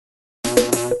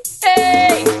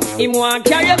Him want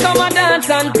carry you come and dance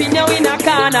and pin you in a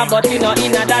corner, but you know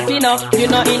in a that you know, you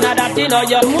know in a that you know.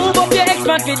 You move up your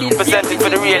X-Man for this. Presenting for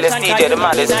the realest DJ, the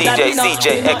maddest DJ,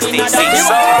 CJ XTC.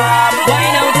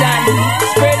 Wine out and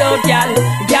spread out, gal,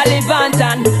 gallivant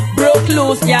and broke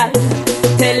loose, gal.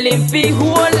 Tell him fi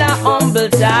hold a humble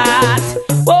chat.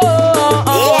 Whoa,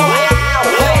 wine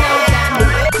out and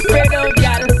spread out,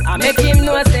 gal. I make him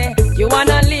know say you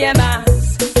wanna lay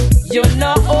mass. You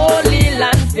know only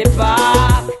land fi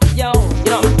park. Yo,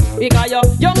 you know, because you're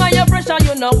young and you're fresh and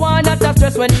you know one that a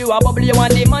stress. When you are bubble, you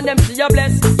want them and them see you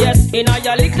bless. Yes, in all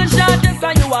your little short dress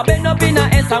and you are bend up in a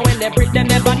S. And when they prick them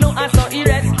never know and so he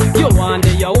rest. You want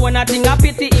the your own a thing a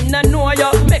pity him not know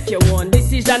you. Make your own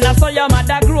decision and so your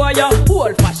mother grow you.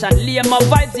 Old fashioned lame my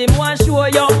vibes him want show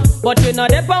you. But you know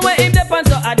depend where him depend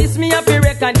so I this me a fi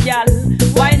reckon gal.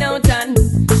 Wine out and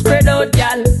spread out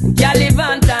gal.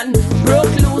 Gallivant and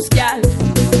broke loose gal.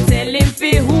 Tell him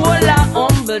fi hold a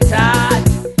humble chat.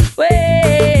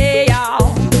 Way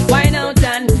y'all. Wine out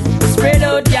and spread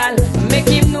out gal. Make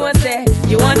him know say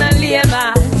you wanna lay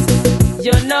mass.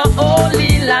 You know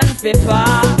only land fi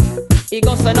park. He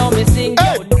goes so now me sing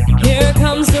out. Here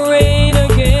comes the rain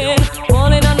again,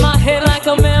 falling on my head like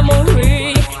a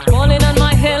memory, falling on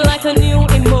my head like a new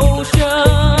emotion.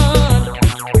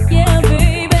 Yeah,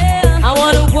 baby, I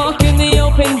wanna walk in the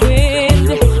open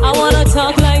wind. I wanna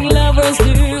talk like lovers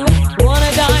do.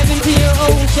 Wanna dive into your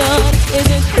ocean. Is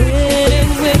it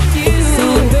fitting with you? So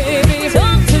baby,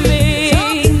 talk to me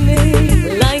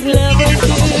like lovers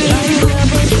do.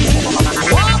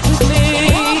 Walk with me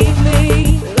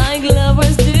like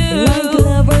lovers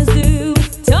do.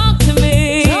 Talk to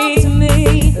me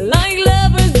like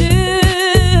lovers do.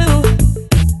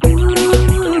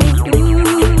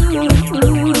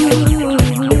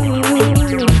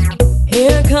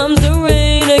 Here comes the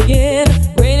rain again,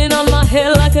 raining on my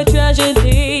head like a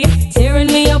tragedy, tearing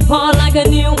me apart like a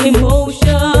new emotion.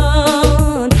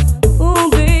 Ooh,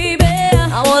 baby,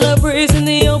 I wanna breathe in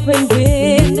the open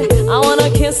wind. I wanna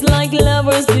kiss like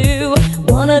lovers do.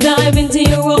 Wanna dive into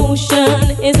your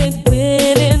ocean. Is it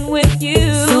fitting with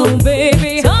you? So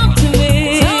baby, talk to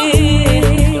me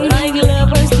like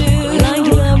lovers do. Like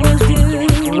lovers do.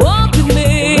 Walk with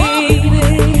me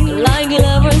like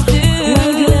lovers do.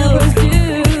 Like lovers do.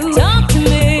 Talk to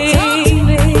me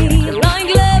like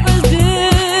lovers do.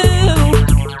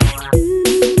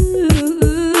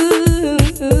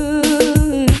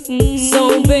 So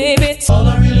baby, all I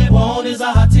really want is a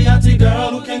hottie girl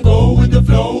who can go with the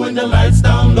flow when the lights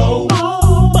down low.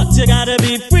 But you gotta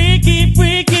be freaky,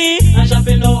 and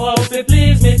shopping know how to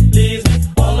please me.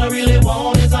 All I really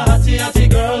want is a hottie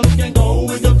girl who can go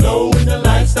with the flow when the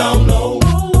lights down low.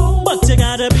 But you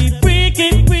gotta be freaky,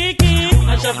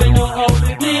 and shopping know how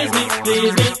to please me.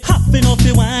 Happy enough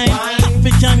to wine,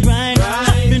 happy can grind,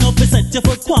 happy enough to set your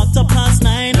foot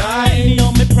 9:15. Me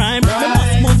on me prime, me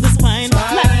must move the spine,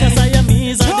 like a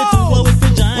Siamese and the two with the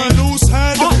giant. Well, loose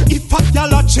head, if a gal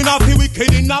watching off the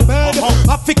wicked in a bed,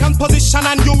 African position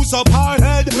and use up her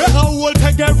head. I will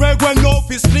take a reg when no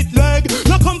fi split leg.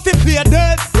 No come fi play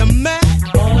dead, you mad?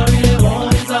 All I really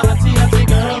want is a hottie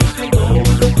girl who can go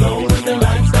with the flow when the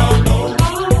lights down low.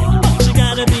 But you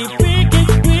gotta be freaky,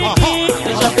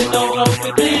 and shopping know how to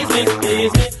please me.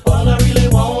 All I really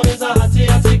want is a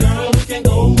hottie girl who can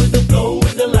go with the flow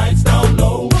when the lights down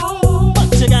low.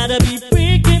 but you gotta be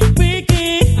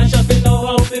freaky, And shopping know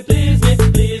how to please me.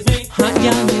 Hot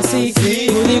girl me see,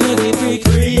 goody freak.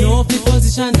 Know the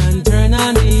position and turn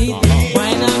on the heat.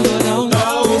 Wine and go down,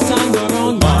 twist and go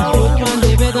round. One foot on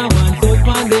the bed and one foot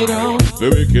on the ground. The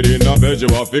wicked in a bed, you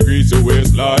have to grease your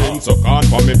waistline. So can't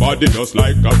for me body just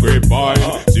like a grapevine.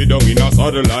 Sit down in a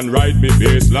saddle and ride me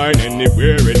baseline.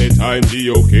 Anywhere, anytime,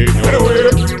 okay. Anyway,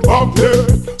 up there.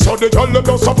 So the girl them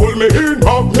just a pull me in,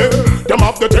 up there. Them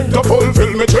have the thing to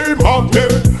fulfill me dream, up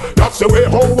there. That's the way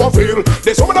how I feel.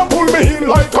 They some of them pull me in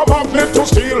like a magnet to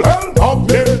steal. Hell, up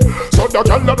there. So the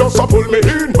girl them just a pull me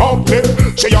in, up there.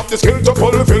 She have the skill to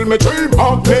fulfill me dream,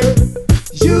 up there.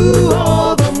 You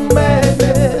are the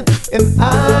man, and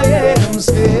I am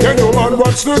still. Can you man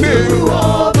watch the deal? You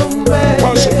are the man,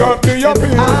 cause she got the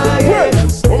appeal.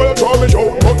 Woman you throw me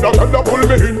out, but the girl pull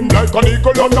me in like an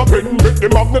eagle on a pin. With the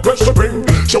magnet which she bring,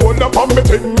 she hold up on me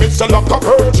thing. It's a like a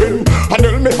virgin, and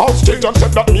held me hostage and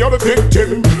said that me are the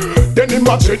victim. Then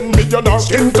imagine me and her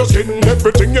skin to skin,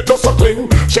 everything it does a cling.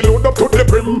 She load up to the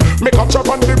brim, me catch up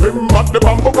on the rim. At the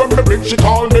bamboo when me bring, she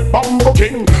call me Bamboo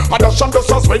King. And the sun does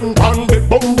a swing on the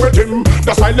boom with him.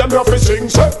 The style them have to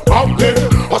sing, say, out there.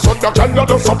 I saw the girl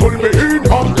that does a pull me in,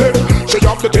 out there. She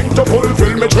have the thing to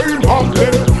fulfill me dream, out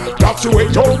there. That's the way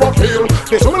you feel.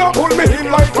 This woman pull me in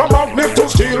like a magnet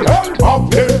to steel, out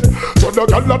there. So the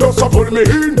the girl that does pull me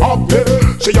in magnet.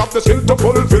 She have the skill to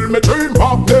fulfill me dream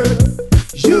magnet.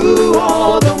 You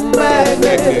are the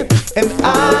magnet, and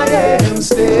I am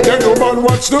still. Yeah, no man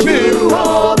wants to be. You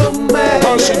are the magnet,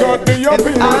 and she got the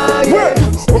appeal. Well,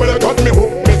 woman, I got me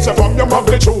hooked. It's a from your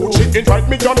magnitude. She invite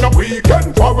me on the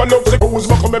weekend for a lovely booze.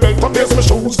 Buckle me belt and lace my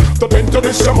shoes to enter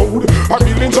this mood. Her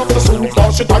feelings of the soup,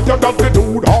 cause she tired of the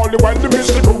dude. All the while the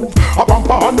mystery groove, a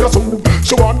bumper on the soup.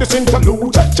 She want this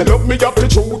interlude. She love me up the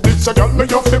truth. It's a girl me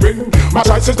off the win. My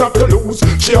choice is not to lose.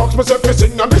 She asks me if me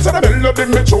sing, and this is the melody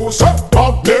me choose. So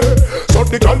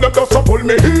the girl that does pull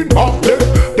me in magnet.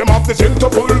 Them have the skill to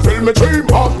fulfill me dream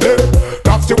magnet.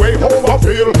 That's the way home I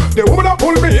feel. The woman that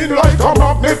pull me in like a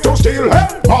magnet to steel. Hey,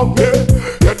 magnet.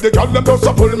 Yet the girl that does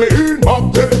pull me in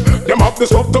magnet. Them have the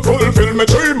stuff to fulfill me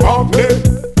dream magnet.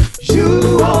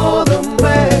 You are the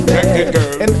magnet,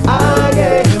 girl, and I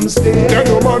am still. Then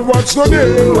no man wants no deal.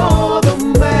 You are the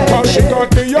magnet, cause she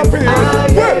got the appeal.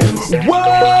 Whoa,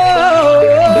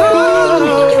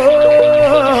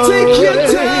 take your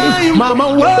time, mama.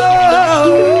 Whoa,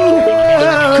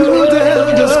 cool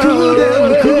down, just cool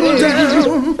down, cool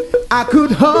down. I could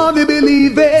hardly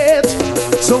believe it.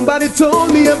 Somebody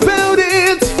told me about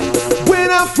it.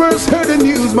 When I first heard the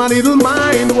news, my little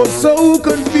mind was so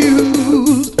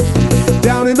confused.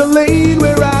 Down in the lane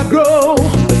where I grow,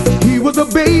 he was a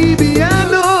baby, I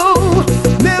know.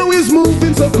 Now he's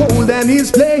moving so cold and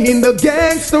he's playing the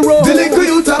gangster role. The little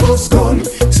youth was gone.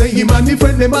 Say him and the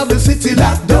friend them of the city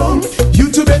locked down.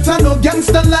 You two better know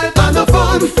gangster life and no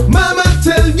fun. Mama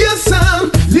tell your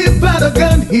son, live by the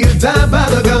gun, he'll die by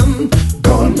the gun.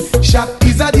 Gun shot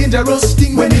is a dangerous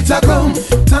thing when it's a come.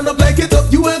 Turn up like it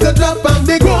up, you ain't gonna drop on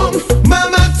the ground.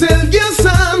 Mama tell your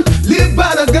son, live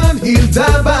by the gun, he'll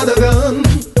die by the gun.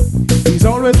 He's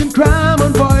always in crime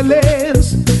and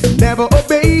violence, never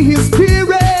obey his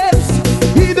parents.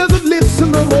 He doesn't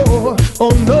listen no more,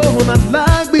 oh no, not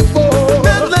like before.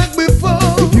 Not like before.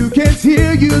 If you can't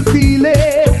hear, you'll feel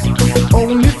it.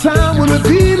 Only time will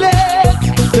reveal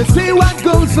it. They say what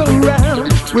goes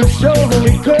around will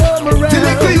surely come around. The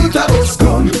little youth was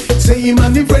gone. Say him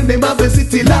and the friend them of the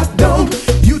city locked down.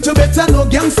 You two better know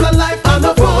gangster life and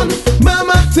no fun.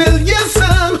 Mama tell your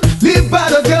son, live by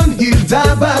the gun, he'll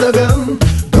die by the gun.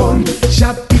 Gun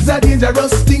shot is a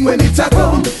dangerous thing when it's a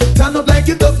come. Turn up like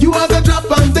it up, you are gonna drop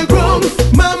on the ground.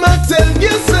 Mama tell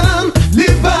your son,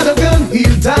 live by the gun,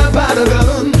 he'll die by the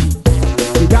gun.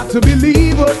 You got to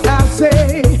believe what I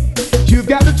say. You've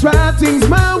got to try things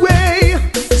my way.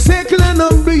 Settle and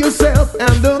humble yourself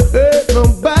and don't hurt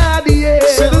nobody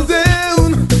else. Settle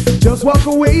down, just walk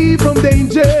away from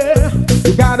danger.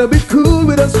 You gotta be cool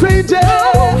with a stranger.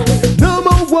 No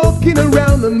more walking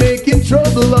around and making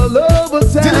trouble all over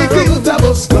town. Till the youth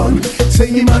was gone. Say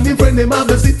him and the friend them of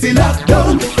the city locked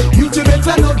down. You two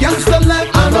better know gangster life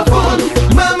and no fun.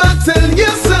 Mama tell your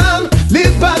son,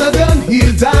 live by the gun,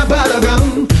 he'll die by the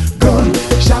gun. Gun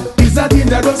shot is a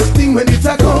dangerous thing when it's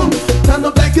a come. Turn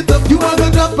up like it up, you are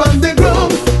gonna drop on the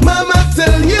ground. Mama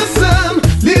tell your son,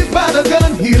 live by the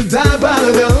gun, he'll die by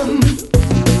the gun.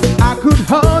 I could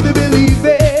hardly believe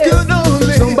it.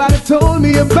 Somebody told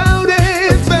me about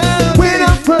it. When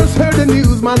I first heard the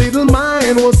news, my little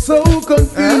mind was so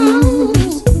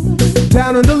confused.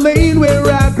 Down in the lane where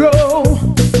I grow,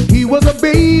 he was a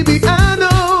baby, I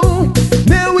know.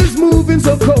 Now he's moving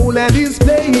so cold and he's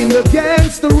playing the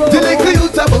gangster role. The little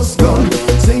youth was gone.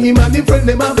 Say him and the friend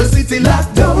them of the city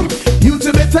locked down. You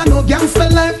two better know gangster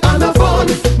life and a